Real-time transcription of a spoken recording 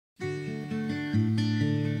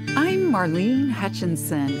Marlene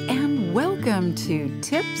Hutchinson, and welcome to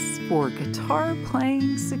Tips for Guitar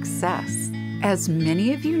Playing Success. As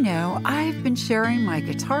many of you know, I've been sharing my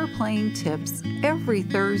guitar playing tips every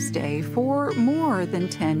Thursday for more than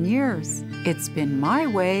 10 years. It's been my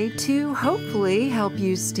way to hopefully help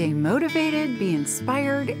you stay motivated, be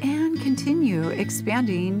inspired, and continue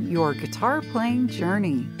expanding your guitar playing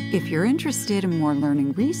journey. If you're interested in more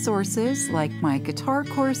learning resources like my guitar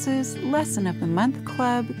courses, Lesson of the Month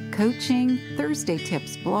Club, coaching, Thursday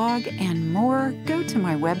Tips blog, and more, go to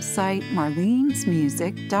my website,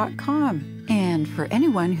 marlenesmusic.com. And for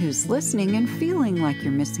anyone who's listening and feeling like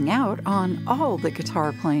you're missing out on all the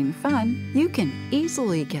guitar playing fun, you can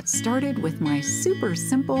easily get started with my super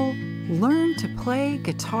simple Learn to Play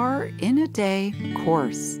Guitar in a Day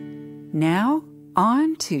course. Now,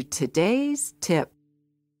 on to today's tip.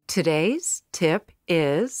 Today's tip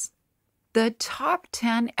is the top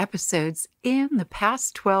 10 episodes in the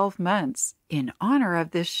past 12 months in honor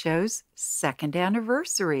of this show's second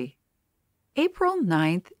anniversary. April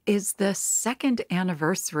 9th is the second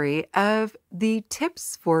anniversary of the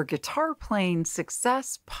Tips for Guitar Playing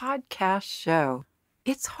Success podcast show.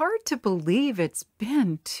 It's hard to believe it's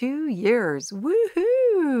been 2 years.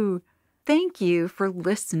 Woohoo! Thank you for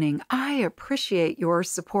listening. I appreciate your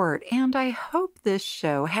support, and I hope this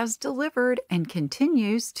show has delivered and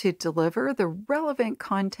continues to deliver the relevant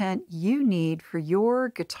content you need for your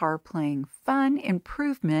guitar playing fun,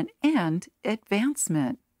 improvement, and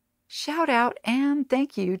advancement. Shout out and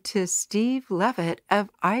thank you to Steve Levitt of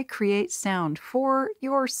I Create Sound for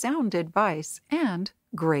your sound advice and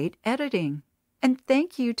great editing. And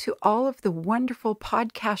thank you to all of the wonderful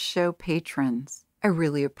podcast show patrons. I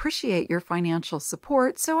really appreciate your financial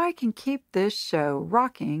support so I can keep this show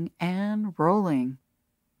rocking and rolling.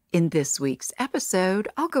 In this week's episode,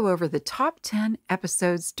 I'll go over the top 10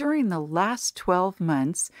 episodes during the last 12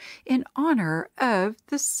 months in honor of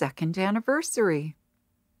the second anniversary.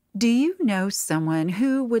 Do you know someone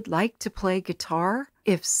who would like to play guitar?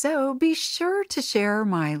 If so, be sure to share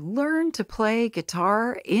my Learn to Play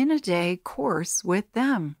Guitar in a Day course with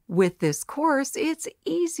them. With this course, it's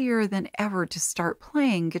easier than ever to start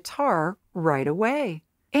playing guitar right away.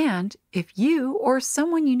 And if you or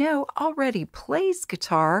someone you know already plays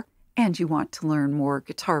guitar and you want to learn more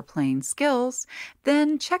guitar playing skills,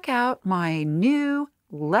 then check out my new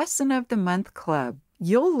Lesson of the Month Club.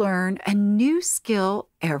 You'll learn a new skill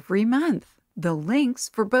every month. The links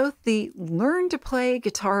for both the Learn to Play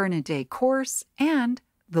Guitar in a Day course and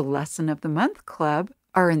the Lesson of the Month Club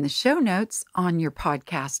are in the show notes on your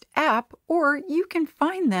podcast app, or you can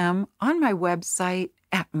find them on my website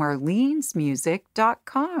at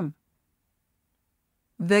marlenesmusic.com.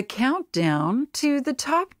 The countdown to the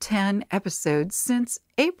top 10 episodes since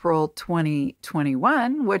April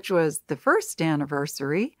 2021, which was the first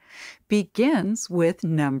anniversary, begins with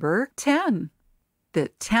number 10.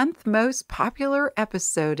 The 10th most popular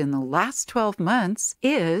episode in the last 12 months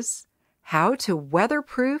is How to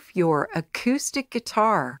Weatherproof Your Acoustic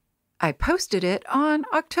Guitar. I posted it on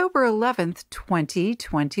October 11th,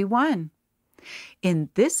 2021. In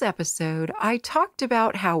this episode, I talked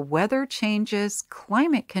about how weather changes,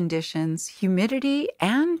 climate conditions, humidity,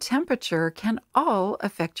 and temperature can all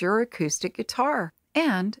affect your acoustic guitar,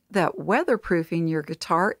 and that weatherproofing your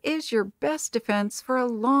guitar is your best defense for a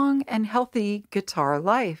long and healthy guitar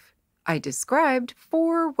life. I described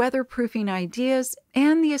 4 weatherproofing ideas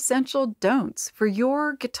and the essential don'ts for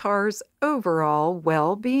your guitar's overall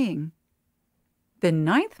well-being. The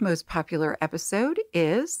 9th most popular episode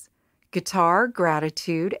is Guitar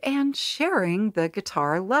Gratitude and Sharing the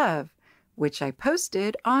Guitar Love, which I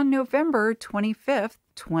posted on November 25th,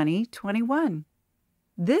 2021.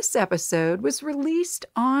 This episode was released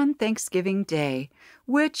on Thanksgiving Day,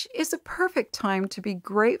 which is a perfect time to be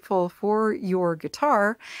grateful for your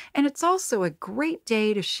guitar, and it's also a great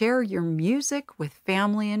day to share your music with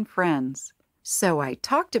family and friends. So I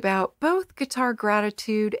talked about both guitar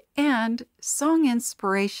gratitude and song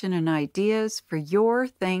inspiration and ideas for your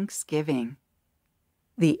Thanksgiving.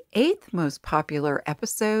 The 8th most popular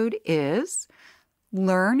episode is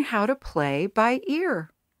Learn How to Play by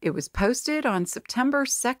Ear. It was posted on September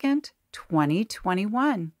 2nd,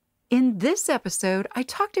 2021. In this episode, I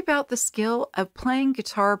talked about the skill of playing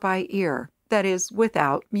guitar by ear, that is,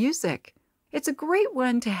 without music. It's a great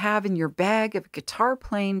one to have in your bag of guitar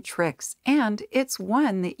playing tricks, and it's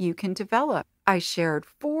one that you can develop. I shared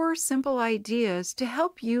 4 simple ideas to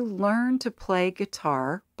help you learn to play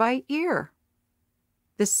guitar by ear.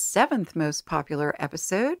 The 7th most popular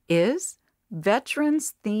episode is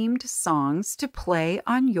Veterans-Themed Songs to Play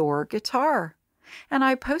on Your Guitar, and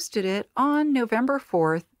I posted it on November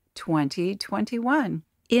 4th, 2021.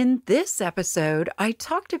 In this episode, I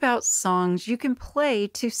talked about songs you can play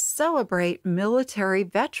to celebrate military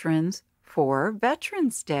veterans for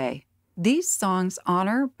Veterans Day. These songs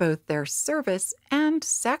honor both their service and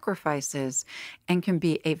sacrifices and can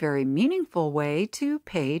be a very meaningful way to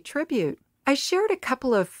pay tribute. I shared a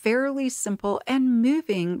couple of fairly simple and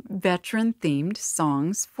moving veteran-themed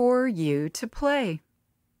songs for you to play.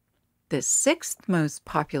 The sixth most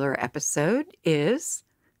popular episode is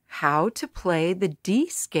How to Play the D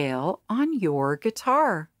Scale on Your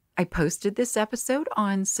Guitar. I posted this episode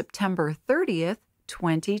on September 30th,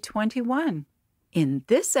 2021. In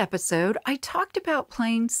this episode, I talked about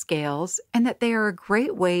playing scales and that they are a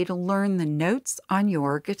great way to learn the notes on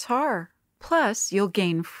your guitar. Plus, you'll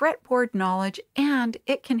gain fretboard knowledge and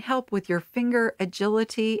it can help with your finger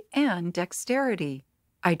agility and dexterity.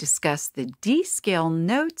 I discussed the D scale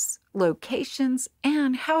notes, locations,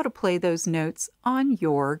 and how to play those notes on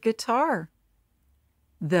your guitar.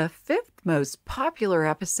 The fifth most popular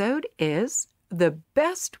episode is The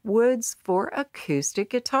Best Woods for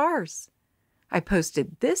Acoustic Guitars. I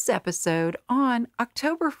posted this episode on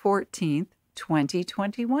October 14th,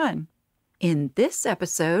 2021. In this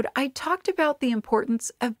episode, I talked about the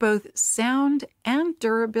importance of both sound and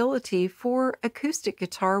durability for acoustic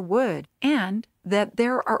guitar wood, and that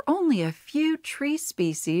there are only a few tree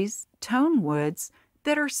species, tone woods,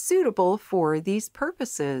 that are suitable for these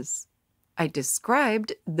purposes. I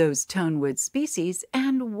described those tone wood species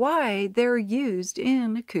and why they're used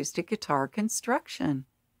in acoustic guitar construction.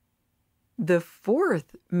 The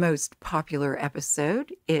fourth most popular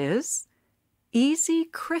episode is Easy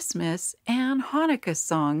Christmas and Hanukkah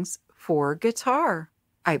Songs for Guitar.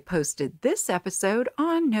 I posted this episode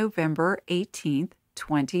on November 18th,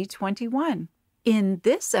 2021. In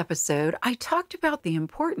this episode, I talked about the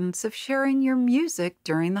importance of sharing your music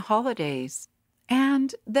during the holidays,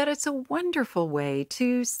 and that it's a wonderful way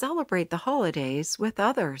to celebrate the holidays with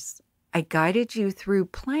others. I guided you through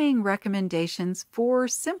playing recommendations for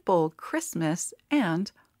simple Christmas and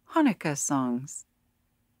Hanukkah songs.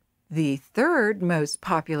 The third most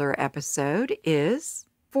popular episode is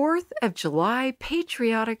 4th of July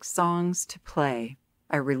Patriotic Songs to Play.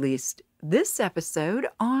 I released this episode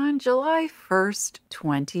on July 1st,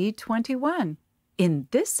 2021. In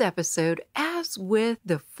this episode, as with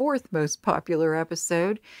the fourth most popular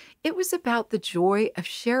episode, it was about the joy of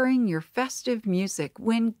sharing your festive music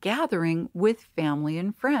when gathering with family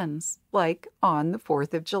and friends, like on the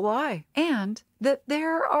 4th of July, and that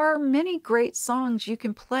there are many great songs you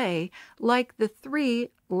can play, like the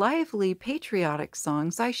 3 lively patriotic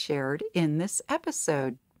songs I shared in this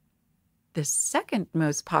episode. The second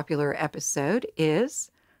most popular episode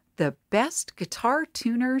is The Best Guitar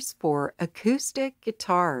Tuners for Acoustic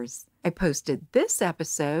Guitars. I posted this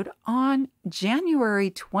episode on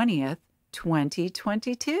January 20th,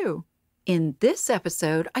 2022. In this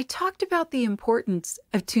episode, I talked about the importance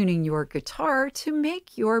of tuning your guitar to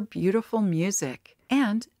make your beautiful music,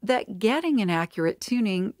 and that getting an accurate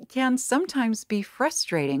tuning can sometimes be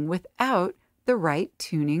frustrating without the right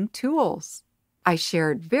tuning tools. I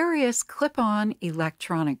shared various clip-on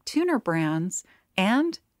electronic tuner brands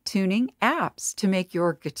and tuning apps to make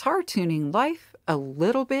your guitar tuning life a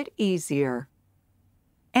little bit easier.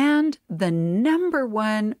 And the number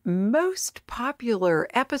one most popular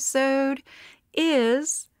episode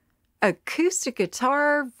is Acoustic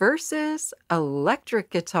Guitar versus Electric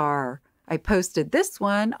Guitar. I posted this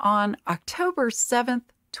one on October 7th,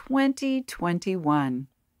 2021.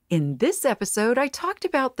 In this episode, I talked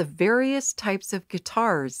about the various types of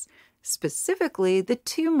guitars, specifically the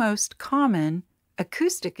 2 most common,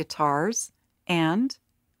 acoustic guitars and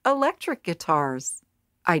electric guitars.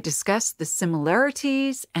 I discussed the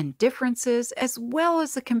similarities and differences as well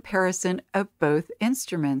as a comparison of both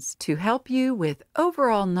instruments to help you with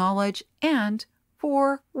overall knowledge and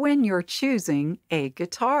for when you're choosing a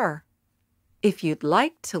guitar. If you'd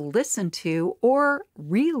like to listen to or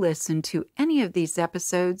re-listen to any of these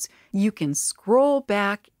episodes, you can scroll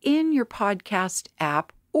back in your podcast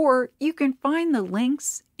app, or you can find the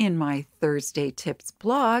links in my Thursday Tips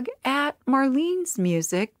blog at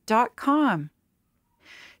marlenesmusic.com.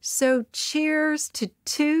 So cheers to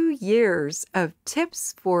 2 years of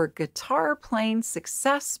tips for guitar playing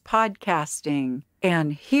success podcasting,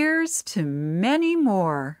 and here's to many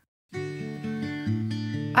more.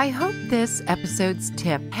 I hope this episode's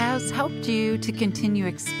tip has helped you to continue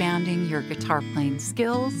expanding your guitar playing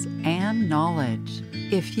skills and knowledge.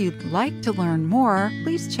 If you'd like to learn more,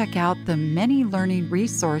 please check out the many learning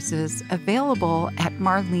resources available at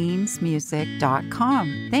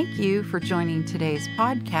marlenesmusic.com. Thank you for joining today's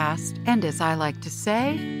podcast, and as I like to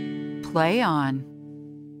say, play on.